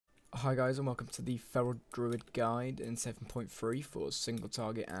Hi guys and welcome to the Feral Druid guide in 7.3 for single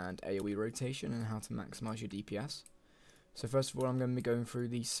target and AoE rotation and how to maximize your DPS. So first of all I'm going to be going through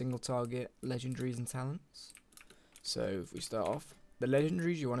the single target legendaries and talents. So if we start off, the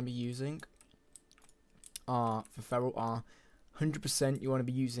legendaries you want to be using are, for Feral, are 100% you want to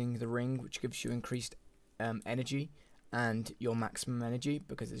be using the ring, which gives you increased energy and your maximum energy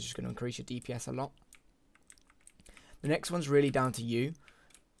because it's just going to increase your DPS a lot. The next one's really down to you.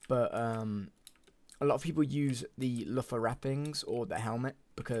 But a lot of people use the Luffer wrappings or the helmet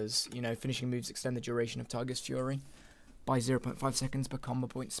because, you know, finishing moves extend the duration of target's fury by 0.5 seconds per combo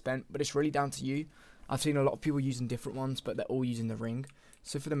point spent. But it's really down to you. I've seen a lot of people using different ones, but they're all using the ring.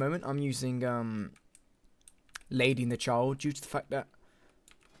 So for the moment, I'm using Lady and the Child due to the fact that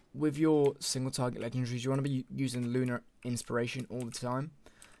with your single target legendaries, you want to be using Lunar Inspiration all the time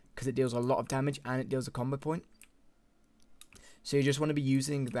because it deals a lot of damage and it deals a combo point. So you just want to be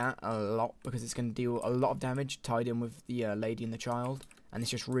using that a lot because it's going to deal a lot of damage tied in with the Lady and the Child, and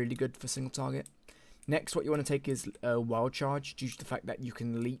it's just really good for single target. Next, what you want to take is Wild Charge due to the fact that you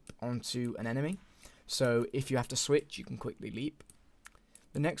can leap onto an enemy. So if you have to switch, you can quickly leap.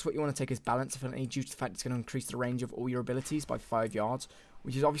 The next, what you want to take is Balance Affinity due to the fact it's going to increase the range of all your abilities by 5 yards,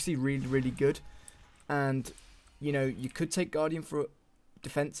 which is obviously really good. And you know, you could take Guardian for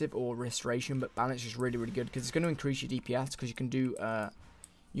defensive or restoration, but balance is really good because it's going to increase your DPS because you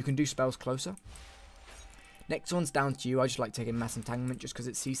can do spells closer. Next one's down to you. I just like taking Mass Entanglement just because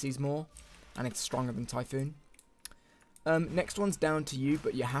it CCs more and it's stronger than Typhoon. Next one's down to you,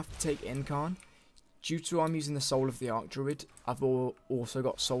 but you have to take Incarn. Due to I'm using the Soul of the Arc Druid, I've also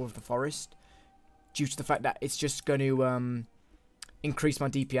got Soul of the Forest due to the fact that it's just going to increase my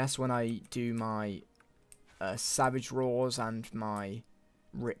DPS when I do my Savage Roars and my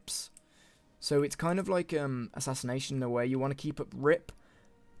rips. So it's kind of like assassination in the way you want to keep up rip,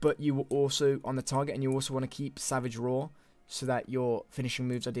 but you also on the target, and you also want to keep Savage Roar so that your finishing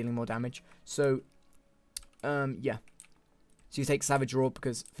moves are dealing more damage. So yeah, so you take Savage Roar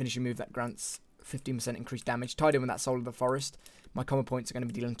because finishing move that grants 15% increased damage tied in with that Soul of the Forest. My combo points are going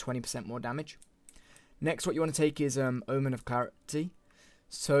to be dealing 20% more damage. Next, what you want to take is Omen of Clarity.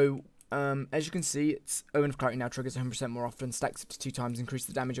 So as you can see, it's Omen of Clarity now triggers 100% more often, stacks up to 2 times, increase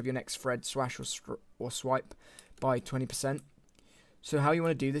the damage of your next thread, swash or swipe by 20%. So how you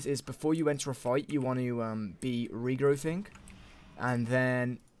want to do this is before you enter a fight, you want to be regrowthing, and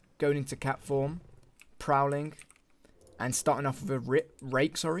then going into cat form, prowling, and starting off with a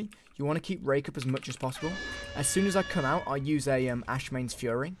rake. You want to keep rake up as much as possible. As soon as I come out, I use a Ashmane's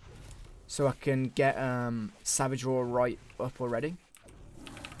Fury, so I can get Savage Roar right up already.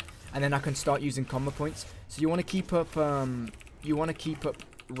 And then I can start using combo points. So you want to keep up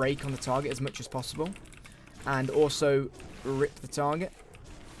rake on the target as much as possible, and also rip the target.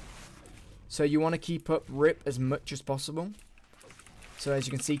 So you want to keep up rip as much as possible. So as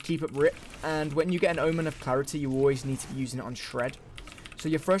you can see, keep up rip. And when you get an Omen of Clarity, you always need to be using it on shred. So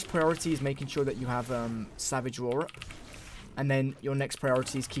your first priority is making sure that you have Savage Roar up, and then your next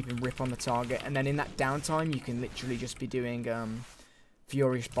priority is keeping rip on the target. And then in that downtime, you can literally just be doing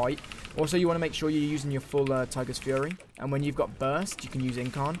Furious Bite. Also, you want to make sure you're using your full Tiger's Fury, and when you've got Burst, you can use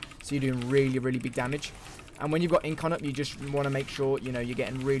Incarn, so you're doing really big damage. And when you've got Incarn up, you just want to make sure, you know, you're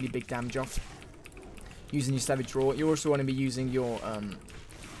getting really big damage off using your Savage Roar. You also want to be using your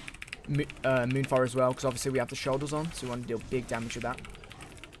Moonfire as well, because obviously we have the shoulders on, so you want to deal big damage with that.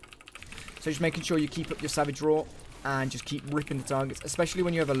 So just making sure you keep up your Savage Roar and just keep ripping the targets, especially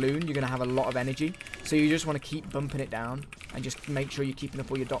when you have a Loon. You're going to have a lot of energy, so you just want to keep bumping it down and just make sure you're keeping up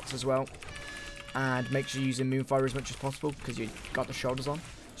all your dots as well, and make sure you're using Moonfire as much as possible because you've got the shoulders on,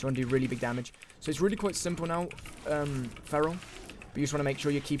 so you want to do really big damage. So it's really quite simple now, Feral, but you just want to make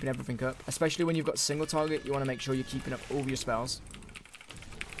sure you're keeping everything up, especially when you've got single target. You want to make sure you're keeping up all of your spells.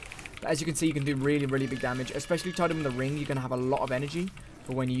 But as you can see, you can do really big damage, especially tied in with the ring. You're going to have a lot of energy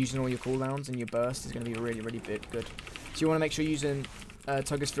for when you're using all your cooldowns, and your burst is going to be really good. So you want to make sure you're using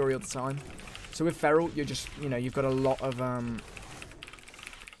Tiger's Fury all the time. So with Feral, you're just, you know, you've got a lot of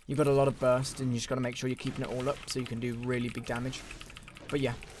burst, and you just got to make sure you're keeping it all up so you can do really big damage. But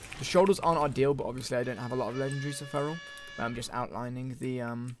yeah, the shoulders aren't ideal, but obviously I don't have a lot of legendaries for Feral. I'm just outlining the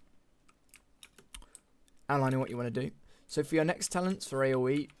outlining what you want to do. So for your next talents for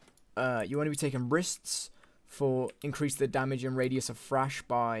AoE, you want to be taking Wrists for increase the damage and radius of thrash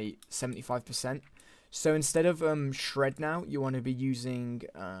by 75%. So instead of shred now, you want to be using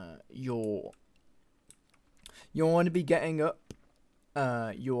you want to be getting up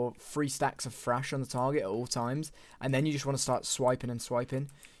your 3 stacks of thrash on the target at all times, and then you just want to start swiping and swiping.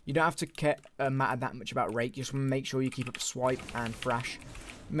 You don't have to matter that much about rake. You just want to make sure you keep up swipe and thrash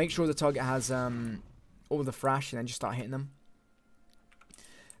Make sure the target has all the thrash, and then just start hitting them.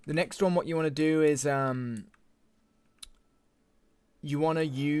 The next one, what you want to do is you want to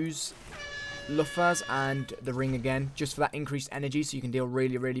use Luffaz and the ring again, just for that increased energy, so you can deal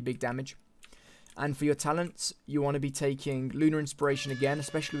really, really big damage. And for your talents, you want to be taking Lunar Inspiration again,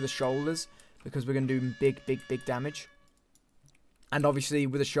 especially with the shoulders, because we're going to do big damage. And obviously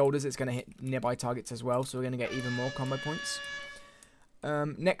with the shoulders, it's going to hit nearby targets as well, so we're going to get even more combo points.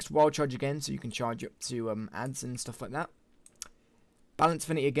 Next, Wild Charge again, so you can charge up to ads and stuff like that. Balance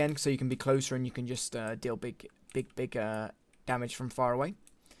Affinity again, so you can be closer and you can just deal big damage from far away.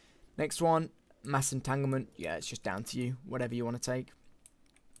 Next one, Mass Entanglement. Yeah, it's just down to you, whatever you want to take.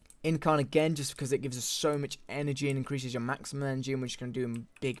 Incarn again, just because it gives us so much energy and increases your maximum energy, and we're just going to do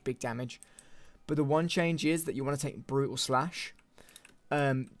big damage. But the one change is that you want to take Brutal Slash,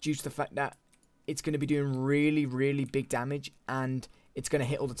 due to the fact that it's going to be doing really big damage, and it's going to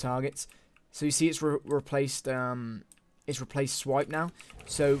hit all the targets. So you see it's replaced Swipe now.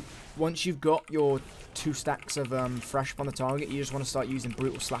 So once you've got your 2 stacks of Thrash on the target, you just want to start using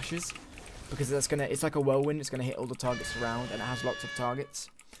Brutal Slashes, because it's like a whirlwind. It's going to hit all the targets around, and it has lots of targets.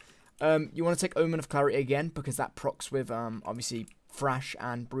 You want to take Omen of Clarity again, because that procs with obviously Thrash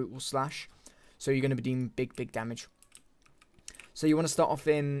and Brutal Slash. So you're going to be doing big damage. So you want to start off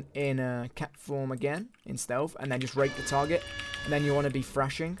in cat form again, in stealth, and then just rake the target. And then you want to be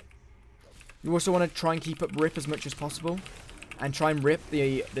thrashing. You also want to try and keep up Rip as much as possible, and try and rip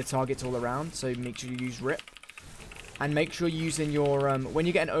the targets all around. So make sure you use Rip. And make sure you're using your, when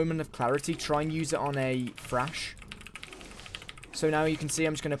you get an Omen of Clarity, try and use it on a Thrash. So now you can see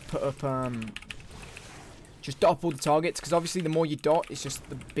I'm just going to put up, just dot up all the targets, because obviously the more you dot, it's just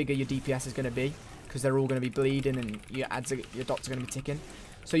the bigger your DPS is going to be, because they're all going to be bleeding and your dots are going to be ticking.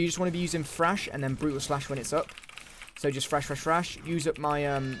 So you just want to be using Thrash and then Brutal Slash when it's up. So just thrash, use up my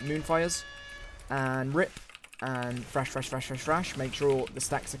Moonfires, and Rip, and thrash. Make sure all the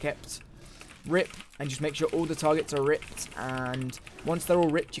stacks are kept. Rip, and just make sure all the targets are ripped, and once they're all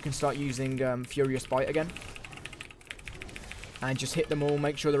ripped, you can start using Furious Bite again. And just hit them all,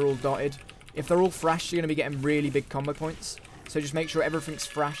 make sure they're all dotted. If they're all thrashed, you're going to be getting really big combo points. So just make sure everything's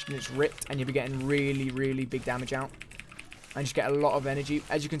thrashed and it's ripped, and you'll be getting really big damage out. And just get a lot of energy.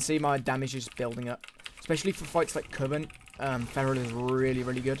 As you can see, my damage is building up. Especially for fights like Covenant, Feral is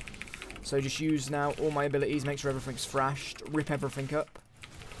really good. So just use now all my abilities, make sure everything's thrashed, rip everything up.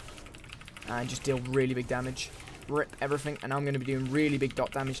 And just deal really big damage. Rip everything, and I'm going to be doing really big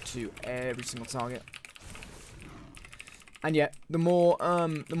dot damage to every single target. And yeah, the more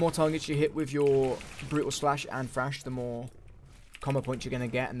targets you hit with your Brutal Slash and Thrash, the more combo points you're going to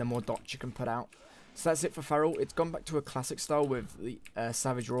get, and the more dots you can put out. So that's it for Feral. It's gone back to a classic style with the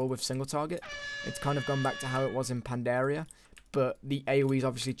Savage Roar with single target. It's kind of gone back to how it was in Pandaria, but the AoE's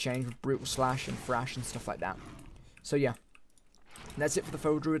obviously changed with Brutal Slash and Thrash and stuff like that. So yeah, that's it for the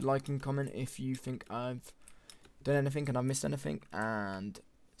Feral Druid. Like and comment if you think I've done anything and I've missed anything, and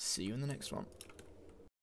see you in the next one.